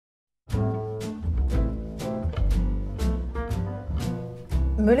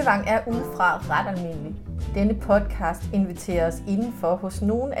Møllevang er udefra ret almindelig. Denne podcast inviterer os indenfor hos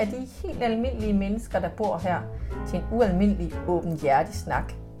nogle af de helt almindelige mennesker, der bor her, til en ualmindelig åbenhjertig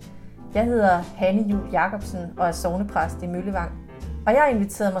snak. Jeg hedder Hanne Juhl Jacobsen og er sognepræst i Møllevang. Og jeg har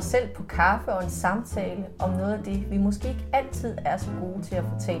inviteret mig selv på kaffe og en samtale om noget af det, vi måske ikke altid er så gode til at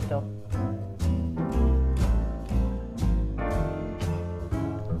få talt om.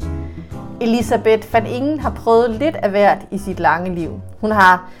 Elisabeth van Ingen har prøvet lidt af hvert i sit lange liv. Hun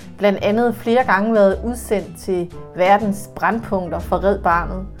har blandt andet flere gange været udsendt til verdens brandpunkter for Red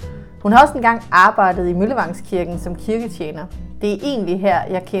Barnet. Hun har også engang arbejdet i Møllevangskirken som kirketjener. Det er egentlig her,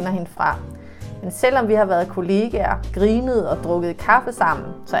 jeg kender hende fra. Men selvom vi har været kollegaer, grinet og drukket kaffe sammen,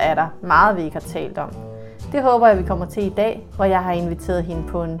 så er der meget, vi ikke har talt om. Det håber jeg, vi kommer til i dag, hvor jeg har inviteret hende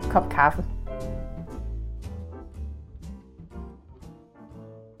på en kop kaffe.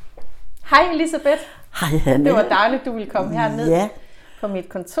 Hej Elisabeth. Hej Hanne. Det var dejligt, du ville komme herned Ja. på mit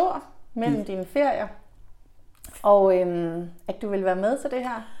kontor mellem dine ferier. Og at du vil være med til det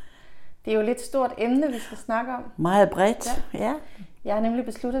her. Det er jo lidt et stort emne, vi skal snakke om. Meget bredt, ja. Jeg har nemlig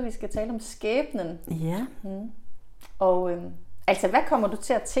besluttet, at vi skal tale om skæbnen. Ja. Og altså, hvad kommer du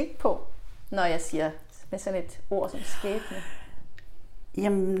til at tænke på, når jeg siger med sådan et ord som skæbne?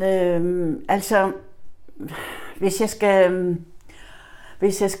 Jamen, altså, hvis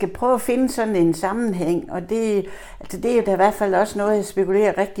jeg skal prøve at finde sådan en sammenhæng, og det er jo da i hvert fald også noget, jeg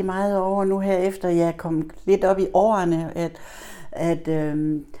spekulerer rigtig meget over nu her, efter jeg er kommet lidt op i årene, at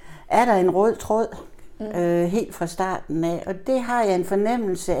er der en rød tråd helt fra starten af, og det har jeg en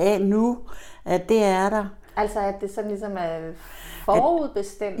fornemmelse af nu, at det er der. Altså, at det sådan ligesom er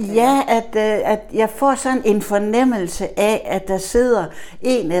forudbestemt? Ja, at jeg får sådan en fornemmelse af, at der sidder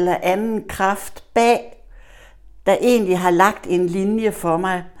en eller anden kraft bag, der egentlig har lagt en linje for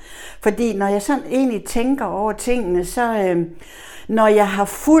mig. Fordi når jeg sådan egentlig tænker over tingene, så når jeg har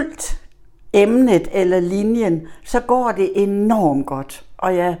fulgt emnet eller linjen, så går det enormt godt.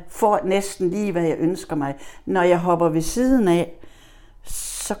 Og jeg får næsten lige, hvad jeg ønsker mig. Når jeg hopper ved siden af,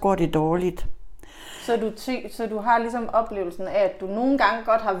 så går det dårligt. Så du har ligesom oplevelsen af, at du nogle gange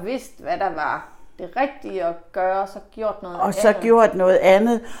godt har vidst, hvad der var det rigtige at gøre, og så gjort noget andet. Og så gjort noget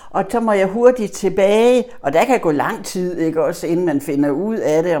andet, og så må jeg hurtigt tilbage, og der kan gå lang tid, ikke også, inden man finder ud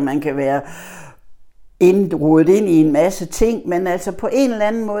af det, og man kan være rodet ind i en masse ting, men altså på en eller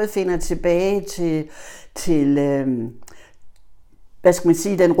anden måde finder tilbage til hvad skal man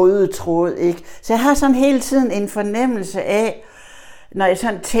sige, den røde tråd, ikke? Så jeg har sådan hele tiden en fornemmelse af, når jeg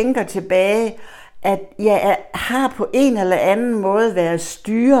sådan tænker tilbage, at jeg har på en eller anden måde været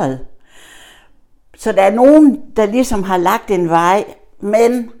styret. Så der er nogen, der ligesom har lagt en vej,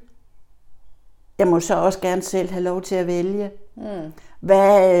 men jeg må så også gerne selv have lov til at vælge.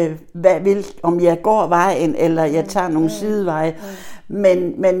 Hvad vil, om jeg går vejen, eller jeg tager nogle sideveje.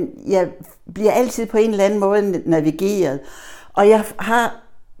 Men jeg bliver altid på en eller anden måde navigeret. Og jeg har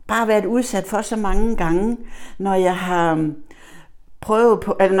bare været udsat for så mange gange, når jeg har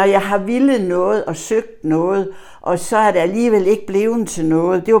når jeg har villet noget og søgt noget, og så er det alligevel ikke blevet til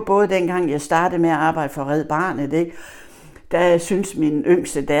noget. Det var både dengang, jeg startede med at arbejde for Red Barnet, ikke? Der synes min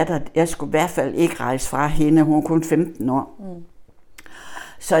yngste datter, at jeg skulle i hvert fald ikke rejse fra hende. Hun var kun 15 år.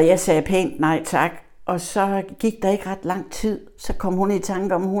 Så jeg sagde pænt nej tak. Og så gik der ikke ret lang tid. Så kom hun i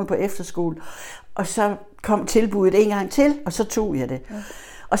tanke om, at hun var på efterskole. Og så kom tilbuddet en gang til, og så tog jeg det.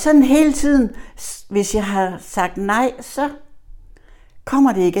 Og sådan hele tiden, hvis jeg har sagt nej, så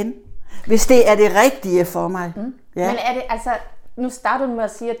kommer det igen. Hvis det er det rigtige for mig. Ja. Men er det, altså, nu startede du med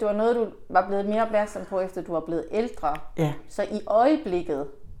at sige, at det var noget, du var blevet mere opmærksom på, efter du var blevet ældre. Ja. Så i øjeblikket,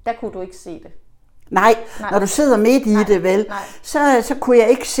 der kunne du ikke se det? Nej, når du sidder midt i det, vel, så kunne jeg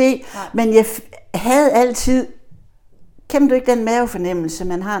ikke se. Men jeg havde altid, kender du ikke den mavefornemmelse,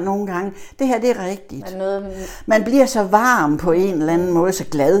 man har nogle gange? Det her, det er rigtigt. Man bliver så varm på en eller anden måde, så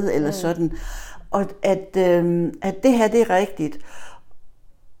glad eller sådan. Og at det her, det er rigtigt.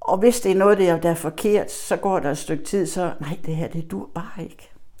 Og hvis det er noget, der er forkert, så går der et stykke tid, så nej, det her, det dur bare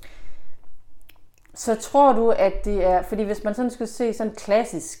ikke. Så tror du, at det er, fordi hvis man sådan skulle se sådan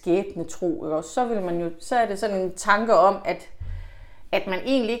klassisk skæbnetro, så er det sådan en tanke om, at man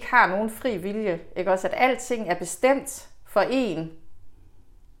egentlig ikke har nogen fri vilje, ikke også? At alting er bestemt for en,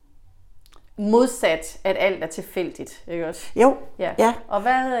 modsat at alt er tilfældigt, ikke også? Jo, ja. Og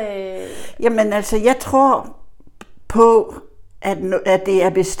hvad? Jamen altså, jeg tror på, at det er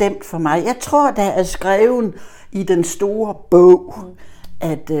bestemt for mig. Jeg tror, der er skrevet i den store bog,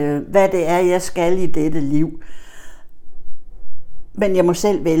 at hvad det er, jeg skal i dette liv. Men jeg må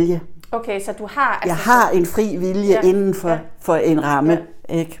selv vælge. Okay, så du har... Altså, jeg har en fri vilje inden for en ramme.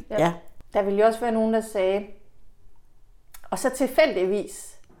 Ja. Ikke? Ja. Der ville jo også være nogen, der sagde, Og så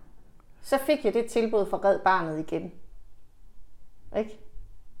tilfældigvis, så fik jeg det tilbud fra Red Barnet igen. Ikke?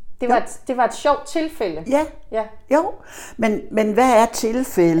 Det var et sjovt tilfælde. Ja. Jo. Men hvad er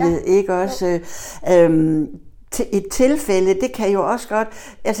tilfældet, ikke også? Et tilfælde, det kan jo også godt...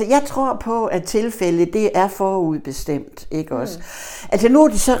 Altså, jeg tror på, at tilfælde, det er forudbestemt, ikke også? Altså, nu er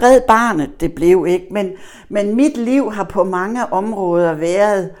det så Red Barnet, det blev, ikke? Men mit liv har på mange områder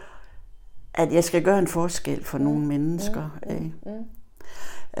været, at jeg skal gøre en forskel for nogle mennesker.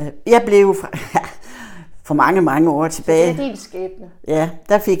 Jeg blev for mange år tilbage... Det er din skæbne. Ja,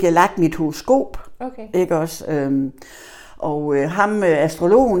 der fik jeg lagt mit horoskop, ikke også? Og ham,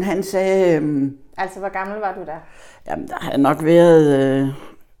 astrologen, han sagde... Altså, hvor gammel var du der? Jamen, der har jeg nok været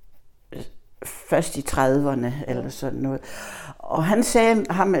først i 30'erne eller sådan noget. Og han sagde,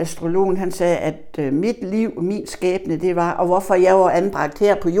 ham astrologen, han sagde, at mit liv, min skæbne, det var, og hvorfor jeg var anbragt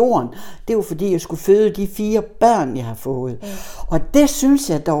her på jorden, det var fordi, jeg skulle føde de 4 børn, jeg har fået. Og det synes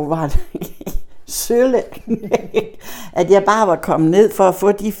jeg dog var sølle, at jeg bare var kommet ned for at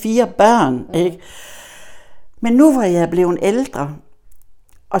få de 4 børn. Ikke? Men nu var jeg blevet ældre,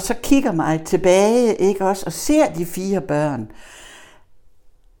 og så kigger mig tilbage, ikke også, og ser de 4 børn,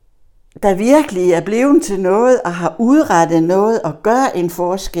 der virkelig er blevet til noget, og har udrettet noget, og gør en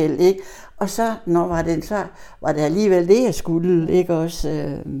forskel, ikke? Og så, var det alligevel det, jeg skulle, ikke også?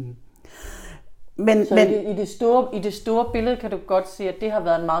 I det store billede kan du godt sige, at det har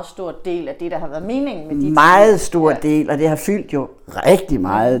været en meget stor del af det, der har været meningen med dit meget stor del, og det har fyldt jo rigtig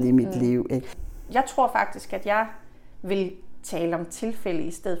meget i mit liv, ikke? Jeg tror faktisk, at jeg vil tale om tilfælde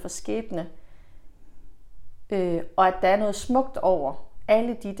i stedet for skæbne. Og at der er noget smukt over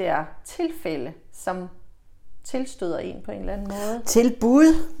alle de der tilfælde, som tilstøder en på en eller anden måde.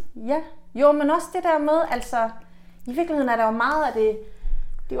 Tilbud? Ja, jo, men også det der med, altså, i virkeligheden er der jo meget af det,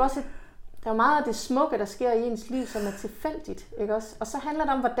 det er jo også der er meget af det smukke, der sker i ens liv, som er tilfældigt, ikke også? Og så handler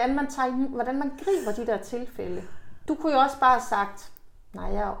det om, hvordan man griber de der tilfælde. Du kunne jo også bare have sagt,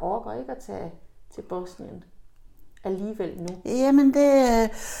 nej, jeg overgår ikke at tage til Bosnien alligevel nu. Jamen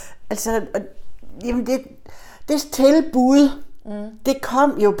det tilbud, det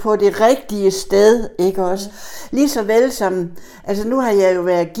kom jo på det rigtige sted, ikke også? Lige så vel som, altså nu har jeg jo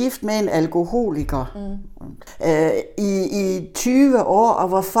været gift med en alkoholiker i 20 år, og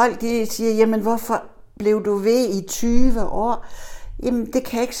hvor folk de siger, jamen hvorfor blev du ved i 20 år? Jamen det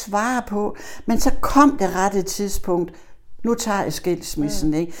kan jeg ikke svare på, men så kom det rette tidspunkt. Nu tager jeg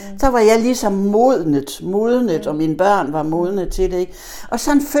skilsmissen, ikke? Så var jeg ligesom modnet, og mine børn var modnet til det, ikke? Og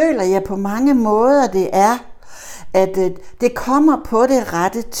sådan føler jeg på mange måder, det er, at det kommer på det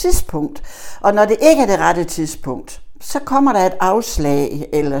rette tidspunkt. Og når det ikke er det rette tidspunkt, så kommer der et afslag,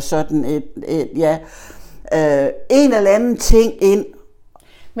 eller sådan en eller anden ting ind.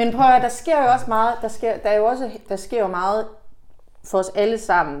 Men prøv at der sker jo også meget, der sker jo meget for os alle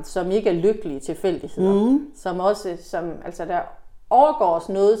sammen, som ikke er lykkelige tilfældigheder. Altså der overgår os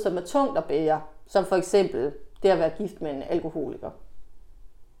noget, som er tungt at bære, som for eksempel det at være gift med en alkoholiker.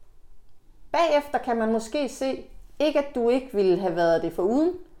 Bagefter kan man måske se, ikke at du ikke ville have været det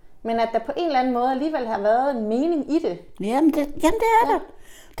foruden, men at der på en eller anden måde alligevel har været en mening i det. Jamen det er der.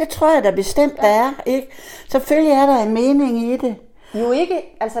 Det tror jeg da bestemt, der er. Ikke? Selvfølgelig er der en mening i det. Jo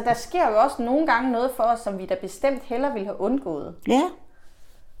ikke, altså der sker jo også nogle gange noget for os, som vi da bestemt hellere ville have undgået. Ja.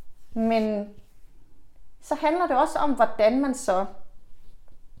 Men så handler det også om, hvordan man så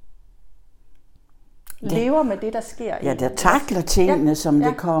lever med det, der sker. Ja, der takler tingene, som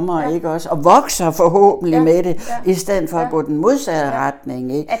det kommer, ikke også? Og vokser forhåbentlig med det, i stedet for at gå den modsatte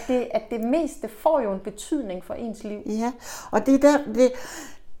retning, ikke? At det meste får jo en betydning for ens liv. Ja, og det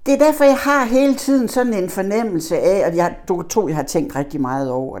er derfor, jeg har hele tiden sådan en fornemmelse af, at jeg har tænkt rigtig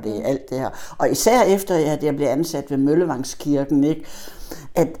meget over det, alt det her. Og især efter, at jeg blev ansat ved Møllevangskirken, ikke?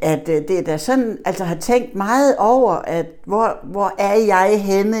 At det er da sådan, altså har tænkt meget over, at hvor er jeg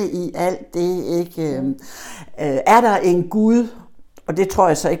henne i alt det, ikke? Er der en Gud? Og det tror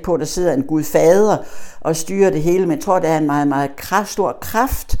jeg så ikke på, der sidder en Gud fader og styrer det hele, men jeg tror, der er en meget, meget stor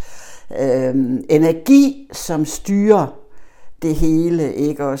kraft, energi, som styrer det hele,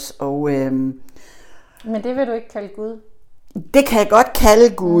 ikke også? Og, men det vil du ikke kalde Gud? Det kan jeg godt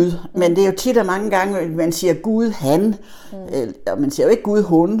kalde Gud, men det er jo tit og mange gange, man siger Gud han, og man siger jo ikke Gud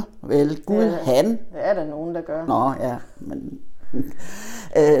hun, vel? Gud han. Det er der nogen, der gør. Nå ja, men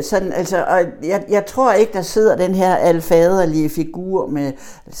sådan, altså, og jeg tror ikke, der sidder den her alfaderlige figur med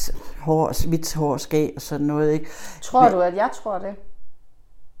hvidt hårskæg og sådan noget, ikke? Tror du, at jeg tror det?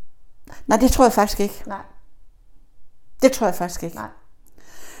 Nej, det tror jeg faktisk ikke. Nej. Det tror jeg faktisk ikke. Nej.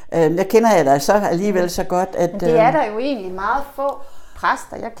 Jeg kender dig så alligevel så godt, at... Men det er der jo egentlig meget få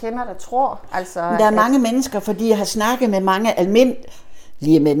præster, jeg kender, der tror. Altså, der er mange mennesker, fordi jeg har snakket med mange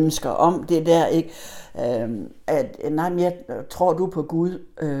almindelige mennesker om det der, ikke? Nej, men jeg tror du på Gud.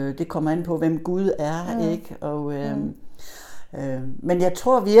 Det kommer an på, hvem Gud er, ikke? Og, men jeg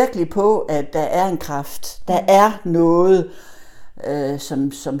tror virkelig på, at der er en kraft. Der er noget,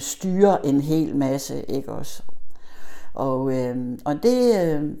 som styrer en hel masse, ikke også? Og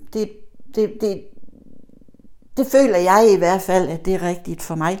det føler jeg i hvert fald, at det er rigtigt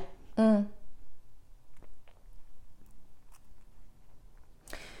for mig. Mm.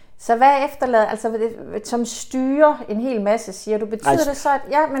 Så hvad efterlader, altså som styrer en hel masse, siger du, betyder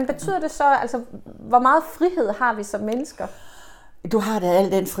det så, altså hvor meget frihed har vi som mennesker? Du har da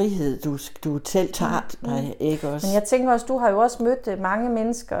al den frihed, du selv tager dig, ikke også? Men jeg tænker også, du har jo også mødt mange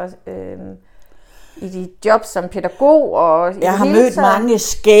mennesker i dit job som pædagog. Og jeg har mødt mange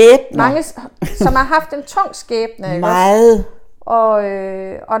skæbner. Mange, som har haft en tung skæbne. Ikke meget.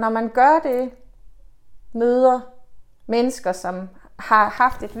 Og når man gør det, møder mennesker, som har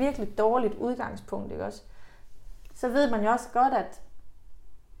haft et virkelig dårligt udgangspunkt, ikke også? Så ved man jo også godt, at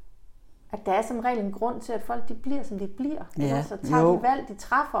der er som regel en grund til, at folk de bliver, som de bliver. Ja, så tager de valg, de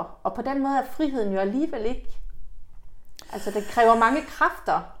træffer. Og på den måde er friheden jo alligevel ikke. Altså det kræver mange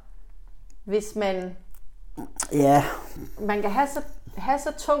kræfter, hvis man kan have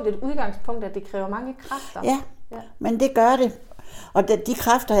så tungt et udgangspunkt, at det kræver mange kræfter. Ja. Men det gør det. Og de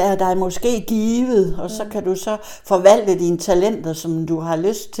kræfter er dig måske givet, og så kan du så forvalte dine talenter, som du har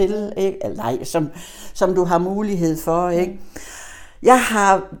lyst til, ikke? Eller nej, som du har mulighed for, ikke? Jeg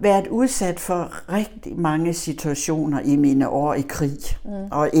har været udsat for rigtig mange situationer i mine år i krig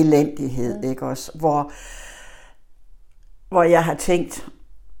og elendighed, ikke også? Hvor jeg har tænkt,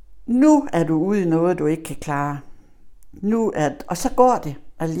 nu er du ude i noget, du ikke kan klare. Og så går det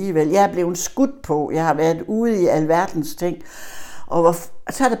alligevel. Jeg er blevet skudt på. Jeg har været ude i alverdens ting. Og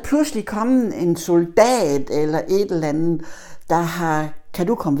så er der pludselig kommet en soldat eller et eller andet, der har, kan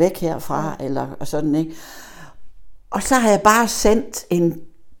du komme væk herfra, eller sådan, ikke? Og så har jeg bare sendt en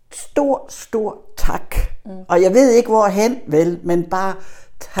stor tak. Og jeg ved ikke hvorhen, vel, men bare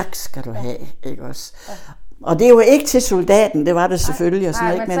tak skal du have, ikke også? Og det er jo ikke til soldaten, det var det selvfølgelig. Og sådan,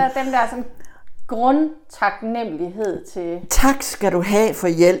 nej, ikke? Men så er den der sådan grundtaknemmelighed til... Tak skal du have for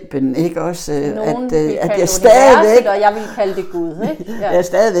hjælpen, ikke også? Nogen at jeg stadigvæk... og jeg vil kalde det Gud, ikke? Ja. Jeg er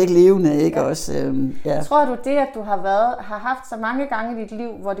stadigvæk levende, ikke også? Ja. Tror du det, at du har haft så mange gange i dit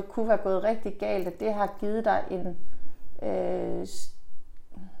liv, hvor det kunne være gået rigtig galt, at det har givet dig en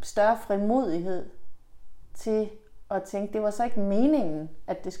større frimodighed til at tænke, det var så ikke meningen,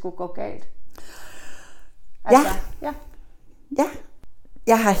 at det skulle gå galt? Altså, ja.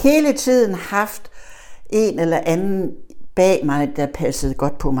 Jeg har hele tiden haft en eller anden bag mig, der passede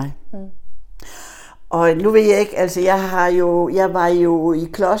godt på mig. Og nu ved jeg ikke, altså jeg var jo i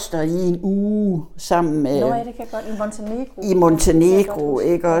kloster i en uge sammen med... det kan godt. I Montenegro. I Montenegro,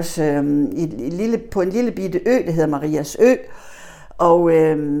 ikke også? På en lille bitte ø, der hedder Marias Ø. Og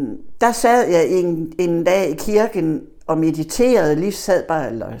der sad jeg en dag i kirken og mediterede,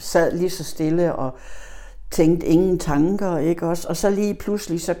 sad lige så stille og tænkte ingen tanker, ikke også? Og så lige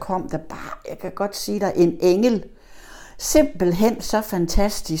pludselig så kom der bare, jeg kan godt sige dig, en engel. Simpelthen så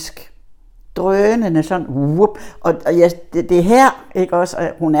fantastisk. Drønende sådan, whoop. Og det her, ikke også?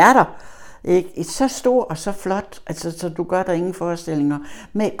 Og hun er der, ikke? Så stor og så flot, altså så du gør der ingen forestillinger.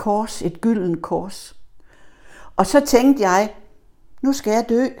 Med et kors, et gyldent kors. Og så tænkte jeg, nu skal jeg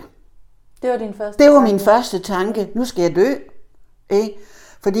dø. Det var din første Det var min første tanke. Nu skal jeg dø. Ikke?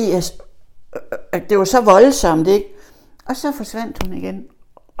 Fordi det var så voldsomt, ikke? Og så forsvandt hun igen.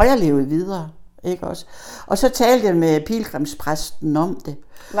 Og jeg levede videre, ikke også? Og så talte jeg med pilgrimspræsten om det.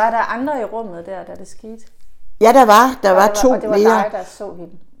 Var der andre i rummet der, da det skete? Ja, der var to mere. Og det var dig, der så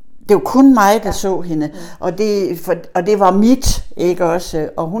hende? Det var kun mig, der så hende. Og det var mit, ikke også?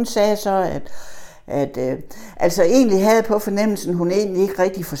 Og hun sagde så, at altså egentlig havde jeg på fornemmelsen, hun egentlig ikke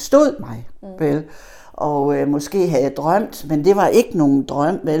rigtig forstod mig, vel? Og måske havde jeg drømt, men det var ikke nogen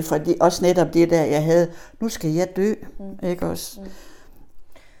drøm, vel? For også netop det der, jeg havde, nu skal jeg dø, ikke også?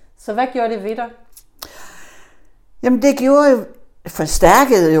 Så hvad gjorde det ved dig? Jamen det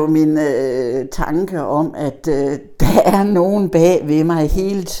forstærkede jo mine tanker om, at der er nogen bag ved mig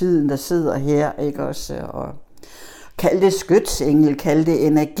hele tiden, der sidder her, ikke også? Og kald det skytsengel, kald det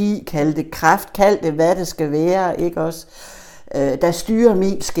energi, kald det kraft, kald det hvad det skal være, ikke også? Der styrer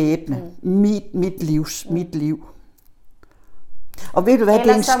min skæbne, mit liv. Og ved du hvad,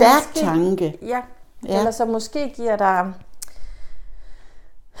 det er en stærk tanke. Ja, eller så måske giver dig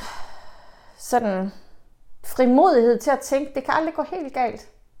sådan frimodighed til at tænke, det kan aldrig gå helt galt.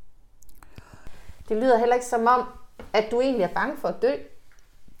 Det lyder heller ikke som om, at du egentlig er bange for at dø.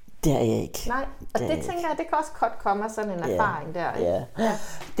 Det er jeg ikke. Nej, og det tænker jeg, det kan også godt komme af sådan en erfaring der. Ikke? Ja.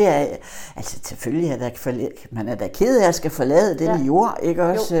 Det er, altså selvfølgelig man er da ked af at skal forlade den jord, ikke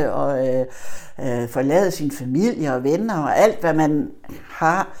også? Jo. Og forlade sin familie og venner og alt, hvad man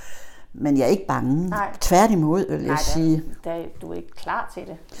har. Men jeg er ikke bange. Nej. Tværtimod, vil jeg sige. Du er ikke klar til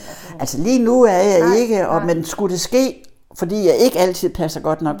det. Altså lige nu er jeg ikke, men skulle det ske, fordi jeg ikke altid passer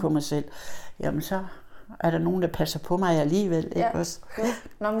godt nok på mig selv, jamen så er der nogen, der passer på mig alligevel, ikke også?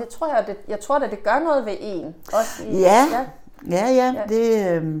 Nå, men jeg tror, at det gør noget ved en. Også Ja,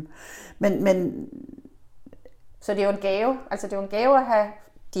 det... Men... Så det er jo en gave. Altså det er jo en gave at have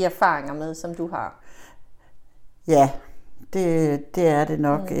de erfaringer med, som du har. Ja, det er det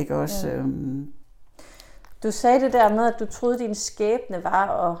nok, ikke også? Du sagde det der med, at du troede, din skæbne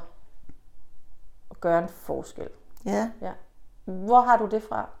var at gøre en forskel. Ja. Hvor har du det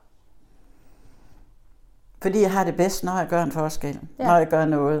fra? Fordi jeg har det bedst, når jeg gør en forskel. Ja. Når jeg gør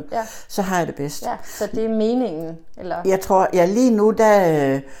noget, så har jeg det bedst. Ja, så det er meningen? Eller? Jeg tror, lige nu,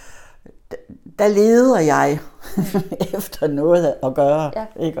 der leder jeg efter noget at gøre. Ja.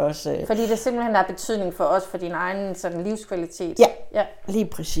 Ikke også? Fordi det simpelthen har betydning for os, for din egen sådan, livskvalitet. Ja, lige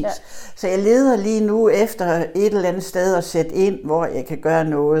præcis. Ja. Så jeg leder lige nu efter et eller andet sted at sætte ind, hvor jeg kan gøre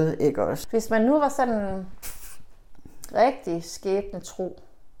noget. Ikke også? Hvis man nu var sådan rigtig skæbnetro,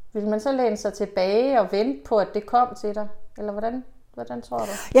 vil man så læne sig tilbage og vente på, at det kom til dig? Eller hvordan tror du?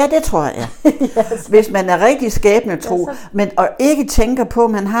 Ja, det tror jeg. Hvis man er rigtig skæbnetro, og ikke tænker på,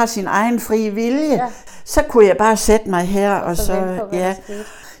 at man har sin egen frie vilje, så kunne jeg bare sætte mig her. Og så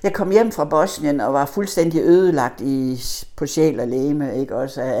jeg kom hjem fra Bosnien og var fuldstændig ødelagt på sjæl og legeme, ikke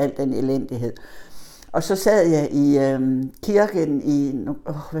også af al den elendighed. Og så sad jeg i kirken i,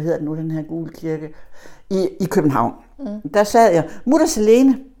 hvad hedder det nu, den her gule kirke, i København. Der sad jeg, mutters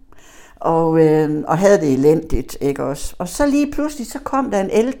alene, og havde det elendigt, ikke også. Og så lige pludselig, så kom der en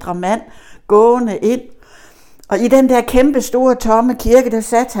ældre mand gående ind, og i den der kæmpe store tomme kirke, der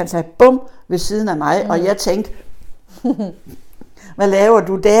satte han sig bum ved siden af mig, og jeg tænkte, hvad laver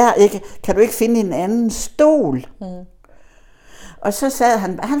du der, ikke? Kan du ikke finde en anden stol? Og så sad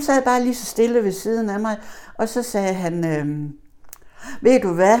han sad bare lige så stille ved siden af mig, og så sagde han, ved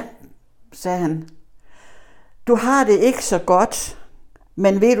du hvad, sagde han, du har det ikke så godt,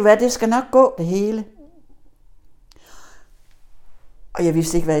 men ved du hvad, det skal nok gå det hele. Og jeg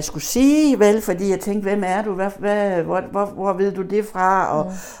vidste ikke, hvad jeg skulle sige, vel, fordi jeg tænkte, hvem er du, hvor ved du det fra,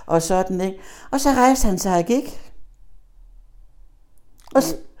 og sådan, ikke? Og så rejste han sig og gik. Og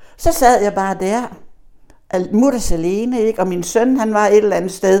så sad jeg bare der, mutters alene, ikke? Og min søn, han var et eller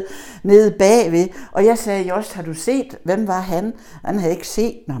andet sted nede bagved, og jeg sagde, Jost, har du set, hvem var han? Han havde ikke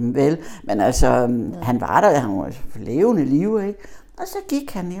set ham, vel, men altså, han var der, han var levende liv, ikke? Og så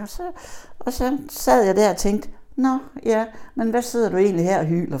gik han, og så sad jeg der og tænkte, nå, ja, men hvad sidder du egentlig her og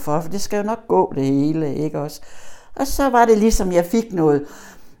hyler for det skal jo nok gå det hele, ikke også? Og så var det ligesom, jeg fik noget,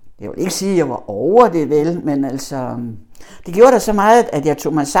 jeg vil ikke sige, at jeg var over det, vel, men altså, det gjorde da så meget, at jeg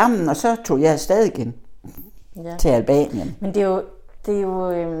tog mig sammen, og så tog jeg afsted igen til Albanien. Men det er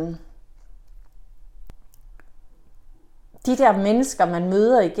jo de der mennesker, man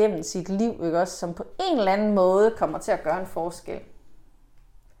møder igennem sit liv, ikke også, som på en eller anden måde kommer til at gøre en forskel.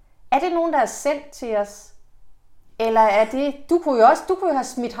 Er det nogen, der er sendt til os? Eller er det... Du kunne jo have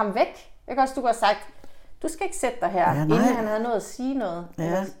smidt ham væk. Ikke også? Du kunne have sagt, du skal ikke sætte dig her, inden han havde noget at sige noget.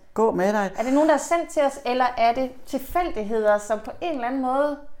 Ja, gå med dig. Er det nogen, der er sendt til os, eller er det tilfældigheder, som på en eller anden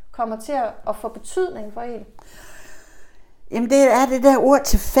måde kommer til at få betydning for en? Jamen det er det der ord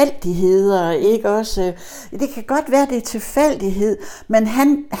tilfældigheder, ikke også? Det kan godt være, det er tilfældighed, men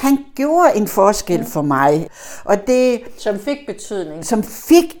han gjorde en forskel for mig. Og det, som fik betydning. Som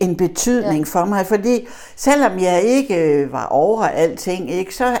fik en betydning for mig, fordi selvom jeg ikke var over alting,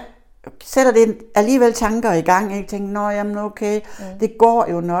 ikke, så sætter det alligevel tanker i gang. Jeg tænkte, nå jamen okay, det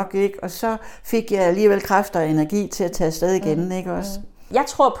går jo nok, ikke? Og så fik jeg alligevel kræfter og energi til at tage afsted igen, ikke også? Jeg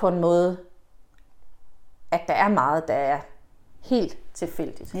tror på en måde, at der er meget, der er helt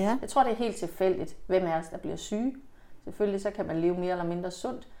tilfældigt. Ja. Jeg tror, det er helt tilfældigt, hvem af os, der bliver syge. Selvfølgelig så kan man leve mere eller mindre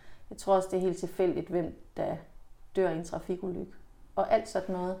sundt. Jeg tror også, det er helt tilfældigt, hvem der dør i en trafikulykke. Og alt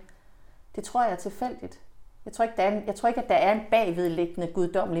sådan noget. Det tror jeg er tilfældigt. Jeg tror ikke, at der er en bagvedliggende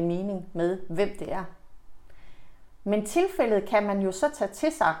guddommelig mening med, hvem det er. Men tilfældet kan man jo så tage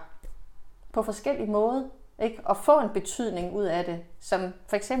til sig på forskellige måder, ikke? Og få en betydning ud af det. Som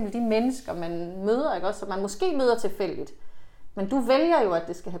for eksempel de mennesker, man møder, ikke? Også, som man måske møder tilfældigt. Men du vælger jo, at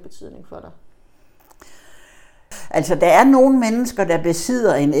det skal have betydning for dig. Altså, der er nogle mennesker, der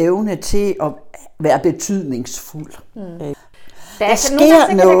besidder en evne til at være betydningsfuld. der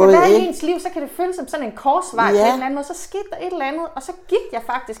sker noget. Nogle gange i ens liv, så kan det føles som sådan en korsvej på en eller anden måde. Så skete der et eller andet, og så gik jeg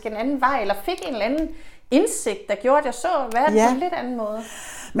faktisk en anden vej, eller fik en eller anden indsigt, der gjorde, at jeg så verden på en lidt anden måde.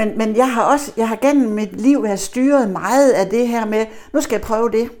 Men jeg har gennem mit liv været styret meget af det her med, nu skal jeg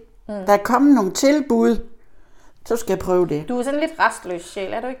prøve det. Der er kommet nogle tilbud, så skal jeg prøve det. Du er sådan lidt restløs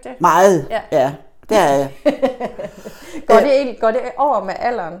sjæl, er du ikke det? Meget, ja. Det er jeg. Går det over med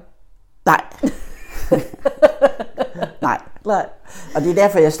alderen? Nej. Nej. Og det er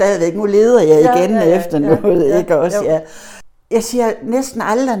derfor, jeg stadigvæk, nu leder jeg igen efter noget, ikke også? Ja. Jeg siger næsten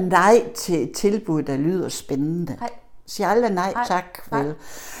aldrig nej til et tilbud, der lyder spændende. Jeg siger aldrig nej, tak. Vel.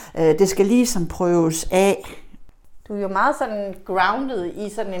 Det skal ligesom prøves af. Du er jo meget sådan grounded i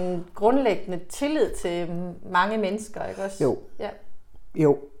sådan en grundlæggende tillid til mange mennesker, ikke også? Jo. Ja.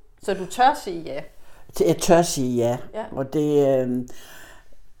 Jo. Så du tør sige ja? Jeg tør sige ja. Og det...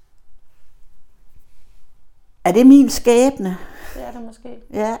 Er det min skæbne? Det er det måske.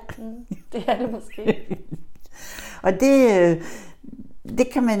 Ja. Det er det måske. Og det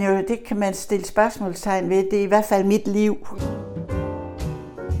kan man stille spørgsmålstegn ved. Det er i hvert fald mit liv.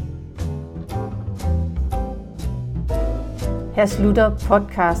 Her slutter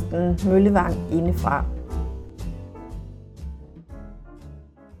podcasten Møllevang indefra.